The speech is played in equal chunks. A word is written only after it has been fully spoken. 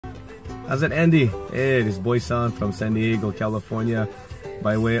How's it, Andy? Hey, this boy San from San Diego, California,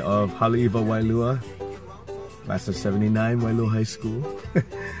 by way of Haleiwa Wailua, class of 79, Wailua High School.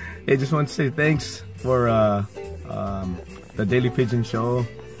 Hey, just want to say thanks for the Daily Pidgin Show.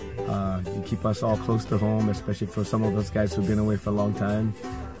 You keep us all close to home, especially for some of those guys who've been away for a long time.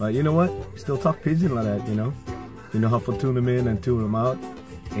 But you know what? Still talk Pidgin like that, you know? You know how to tune them in and tune them out.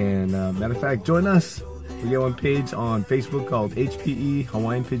 And matter of fact, join us. We got one page on Facebook called HPE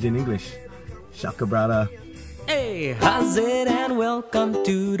Hawaiian Pidgin English. Shaka brada. Hey, how's it, and welcome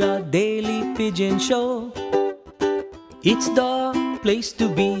to the Daily Pidgin Show. It's the place to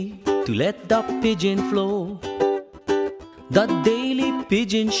be, to let the pigeon flow. The Daily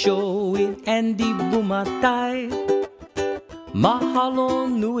Pidgin Show with Andy Bumatai. Mahalo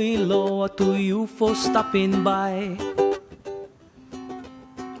nui loa to you for stopping by.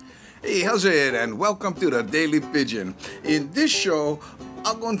 Hey, how's it? And welcome to the Daily Pidgin. In this show,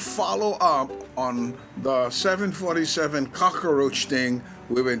 I'm going to follow up on the 747 cockroach thing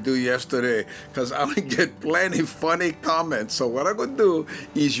we went to yesterday, because I get plenty funny comments. So what I'm going to do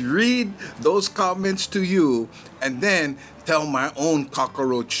is read those comments to you and then tell my own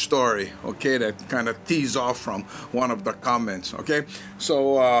cockroach story, okay, that kind of tease off from one of the comments, okay?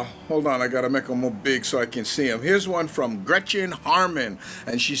 So hold on, I got to make them more big so I can see them. Here's one from Gretchen Harmon,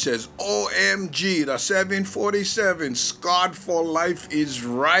 and she says, OMG, the 747, scarred for life is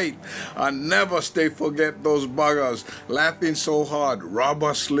right. I never forget those buggers, laughing so hard, rubber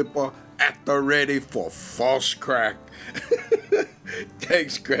slipper at the ready for false crack.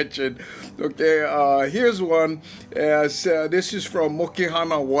 Thanks, Gretchen. Okay, here's one. This is from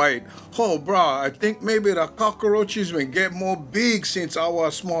Mokihana White. Oh, brah, I think maybe the cockroaches will get more big since I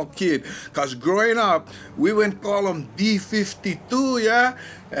was a small kid. Because growing up, we would call them B-52, yeah?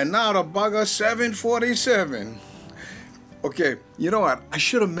 And now the bugger 747. Okay, you know what? I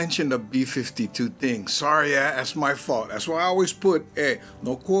should have mentioned the B-52 thing. Sorry, yeah, that's my fault. That's why I always put, hey,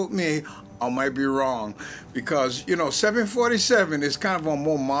 don't quote me, I might be wrong. Because, you know, 747 is kind of a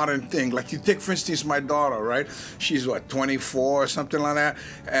more modern thing. Like you take, for instance, my daughter, right? She's, what, 24 or something like that?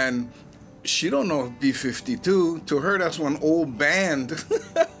 And she don't know B-52. To her, that's one old band.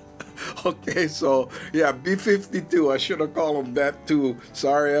 Okay, so, yeah, B-52. I should have called them that, too.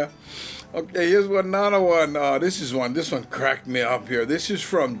 Sorry, yeah. Okay, here's another one. This one cracked me up here. This is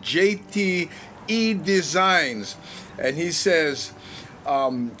from JTE Designs. And he says,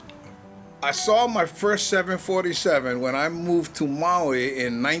 I saw my first 747 when I moved to Maui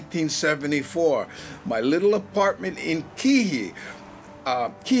in 1974. My little apartment in Kihei.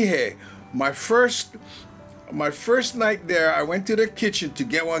 My first night there, I went to the kitchen to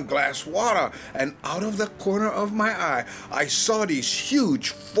get one glass water, and out of the corner of my eye, I saw these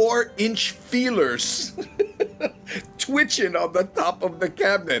huge 4-inch feelers twitching on the top of the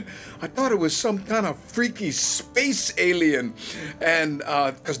cabinet. I thought it was some kind of freaky space alien, and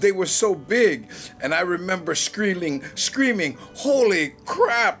because they were so big, and I remember screaming, "Holy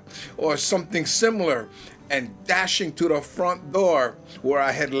crap!" or something similar, and dashing to the front door where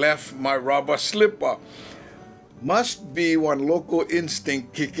I had left my rubber slipper. Must be one local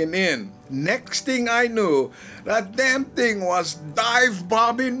instinct kicking in. Next thing I knew, that damn thing was dive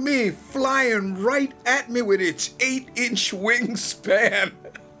bombing me, flying right at me with its 8-inch wingspan.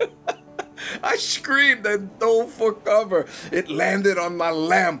 I screamed and dove for cover. It landed on my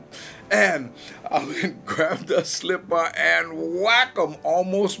lamp, and I went grabbed the slipper and whack 'em,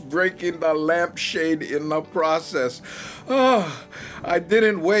 almost breaking the lampshade in the process. Oh, I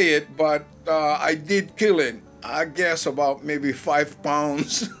didn't weigh it, but I did kill it. I guess about maybe 5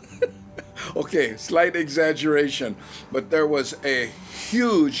 pounds. Okay, slight exaggeration, but there was a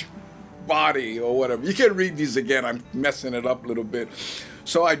huge body or whatever. You can read these again. I'm messing it up a little bit.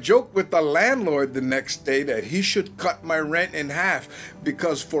 So I joked with the landlord the next day that he should cut my rent in half,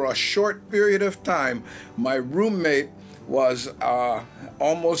 because for a short period of time, my roommate was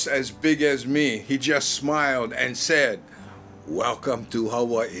almost as big as me. He just smiled and said, "Welcome to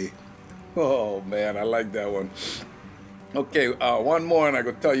Hawaii." Oh, man, I like that one. Okay, one more, and I'm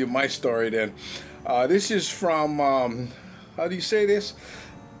going to tell you my story then. This is from, how do you say this?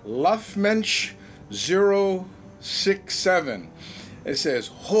 Luffmensch 067. It says,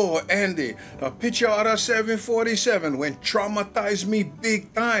 "Oh, Andy, the picture of the 747 went traumatized me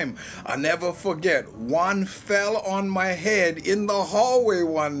big time. I never forget. One fell on my head in the hallway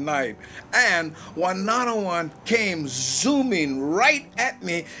one night, and another one came zooming right at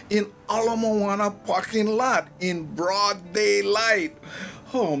me in Ala Moana parking lot in broad daylight.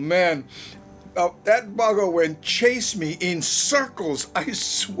 Oh, man. That bugger went chase me in circles, I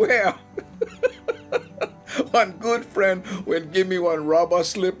swear." One good friend would give me one rubber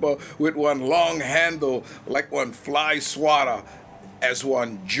slipper with one long handle, like one fly swatter, as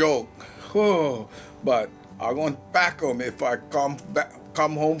one joke. Oh, but I won't pack them if I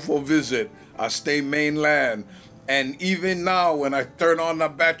come home for visit. I stay mainland. And even now, when I turn on the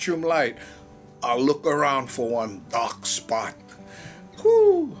bathroom light, I look around for one dark spot.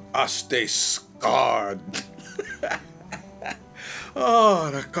 Whew, I stay scarred. Oh,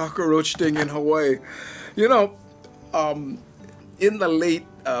 the cockroach thing in Hawaii. You know, in the late,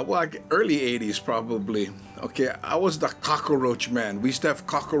 early 80s probably, okay, I was the cockroach man. We used to have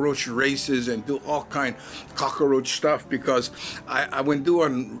cockroach races and do all kind of cockroach stuff because I went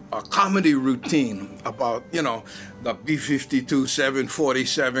doing a comedy routine about, you know, the B-52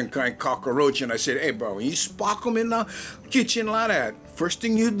 747 kind of cockroach. And I said, hey, bro, when you spark them in the kitchen like that, first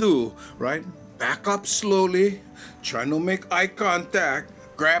thing you do, right, back up slowly, try to make eye contact,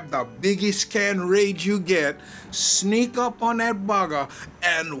 grab the biggest can rage you get, sneak up on that bugger,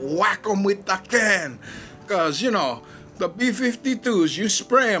 and whack them with the can. Because, you know, the B-52s, you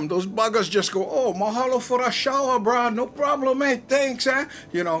spray them, those buggers just go, oh, mahalo for a shower, bro, no problem, eh, thanks, eh?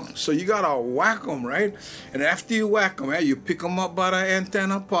 You know, so you gotta whack them, right? And after you whack them, you pick them up by the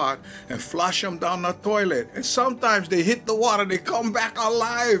antenna part and flush them down the toilet. And sometimes they hit the water, they come back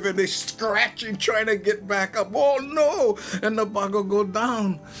alive, and they scratching, trying to get back up. Oh, no! And the bugger go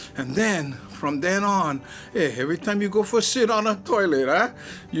down. And then, from then on, hey, every time you go for a sit on a toilet,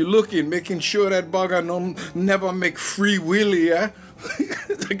 you looking, making sure that bugger never make free willy,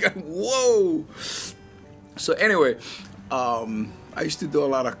 like, whoa. So anyway, I used to do a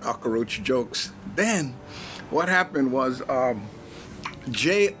lot of cockroach jokes. Then, what happened was,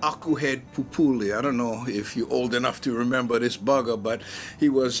 J. Akuhead Pupuli, I don't know if you're old enough to remember this bugger, but he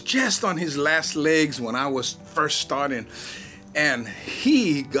was just on his last legs when I was first starting. And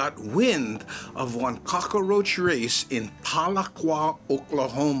he got wind of one cockroach race in Tahlequah,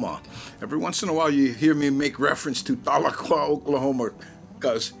 Oklahoma. Every once in a while you hear me make reference to Tahlequah, Oklahoma,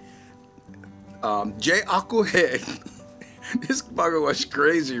 because J. Akuhead, this bugger was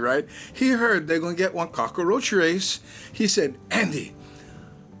crazy, right? He heard they're going to get one cockroach race. He said, Andy,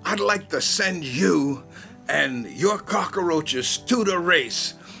 I'd like to send you and your cockroaches to the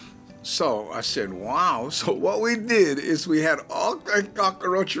race. So I said, wow. So what we did is we had all kind of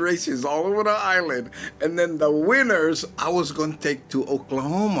cockroach races all over the island. And then the winners, I was going to take to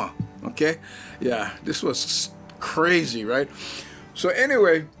Oklahoma. Okay? Yeah, this was crazy, right? So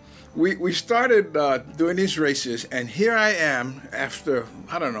anyway, we started doing these races. And here I am after,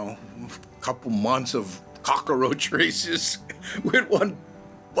 I don't know, a couple months of cockroach races with one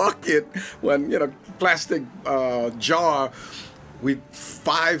bucket, one, you know, plastic jar with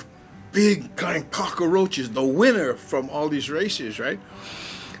 5 big kind of cockroaches, the winner from all these races, right?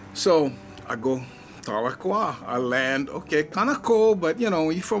 So I go Tahlequah, I land, okay, kind of cold, but you know,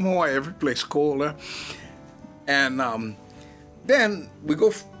 you're from Hawaii, every place colder. And then we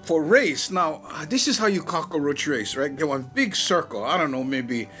go for race. Now, this is how you cockroach race, right? Get one big circle, I don't know,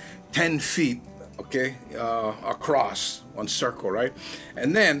 maybe 10 feet, okay, across, one circle, right?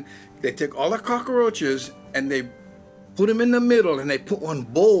 And then they take all the cockroaches and they put them in the middle, and they put one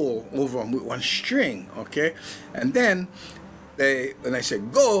bowl over them with one string, okay? And then when I say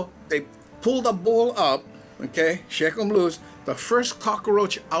go, they pull the bowl up, okay? Shake them loose. The first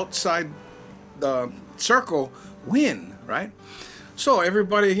cockroach outside the circle win, right? So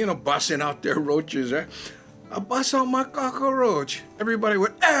everybody, you know, busting out their roaches, right? I bust out my cockroach. Everybody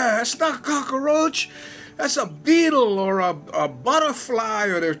went, it's not a cockroach. That's a beetle or a butterfly,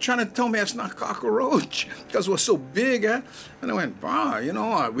 or they're trying to tell me it's not cockroach because we're so big, And I went, you know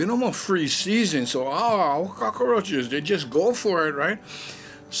what, we no more free season, so cockroaches, they just go for it, right?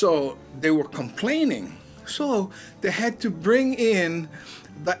 So they were complaining. So they had to bring in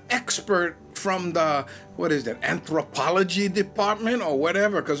the expert from the, what is that, anthropology department or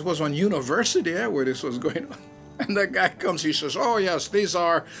whatever, because it was on university where this was going on. And the guy comes, he says, oh, yes, these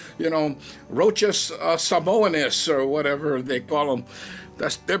are, you know, Roachus samoanis or whatever they call them.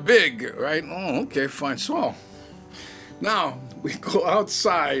 They're big, right? Oh, okay, fine. So now we go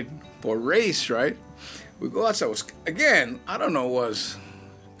outside for race, right? We go outside. It was, again, I don't know, was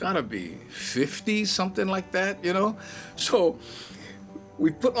gotta be 50, something like that, you know? So we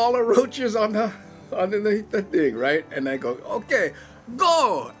put all the roaches on underneath the thing, right? And I go, okay,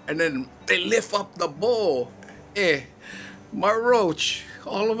 go. And then they lift up the bowl. My roach,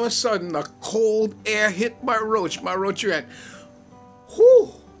 all of a sudden, the cold air hit my roach. My roach went,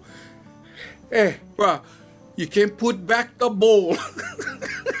 whoo. Bro, you can't put back the bowl.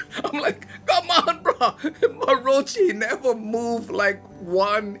 I'm like, come on, bro. My roach, he never moved like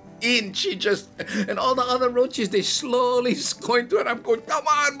 1 in. She just, and all the other roaches, they slowly going to it. I'm going, come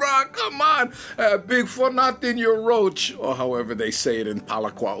on, bro, come on. Big for nothing, you're roach. Or however they say it in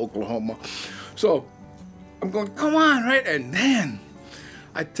Tahlequah, Oklahoma. So I'm going, come on, right? And then,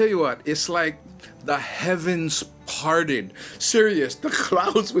 I tell you what, it's like the heavens parted. Serious, the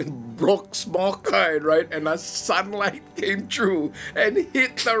clouds broke small kind, right? And the sunlight came through and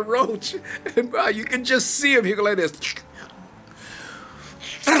hit the roach. And you can just see him. He go like this.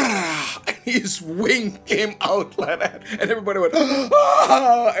 And his wing came out like that. And everybody went,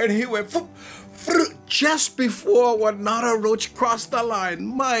 ah! And he went, just before another roach crossed the line.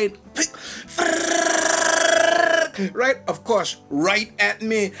 Mine, right? Of course, right at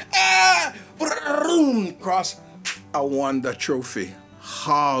me. Ah! Cross. I won the trophy.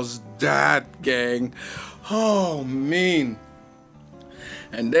 How's that, gang? Oh, mean.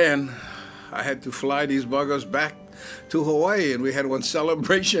 And then I had to fly these buggers back to Hawaii, and we had one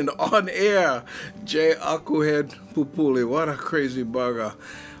celebration on air. Jay Akuhead Pupuli. What a crazy bugger.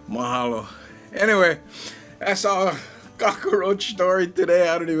 Mahalo. Anyway, that's our cockroach story today.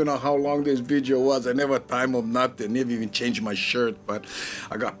 I don't even know how long this video was. I never timed up nothing. Never even changed my shirt, but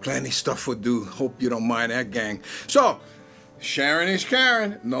I got plenty stuff to do. Hope you don't mind that, gang. So, sharing is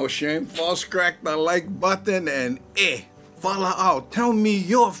caring. No shame. False, crack the like button and follow out. Tell me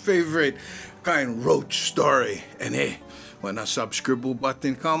your favorite kind roach story. And when a subscribe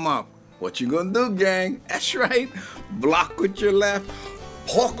button come up, what you gonna do, gang? That's right. Block with your left,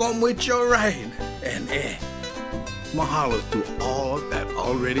 hook 'em with your right. And mahalo to all that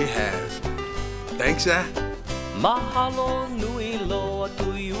already have. Thanks, Mahalo nui loa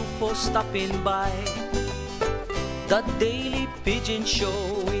to you for stopping by. The Daily Pigeon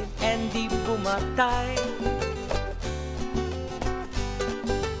Show with Andy Bumatai.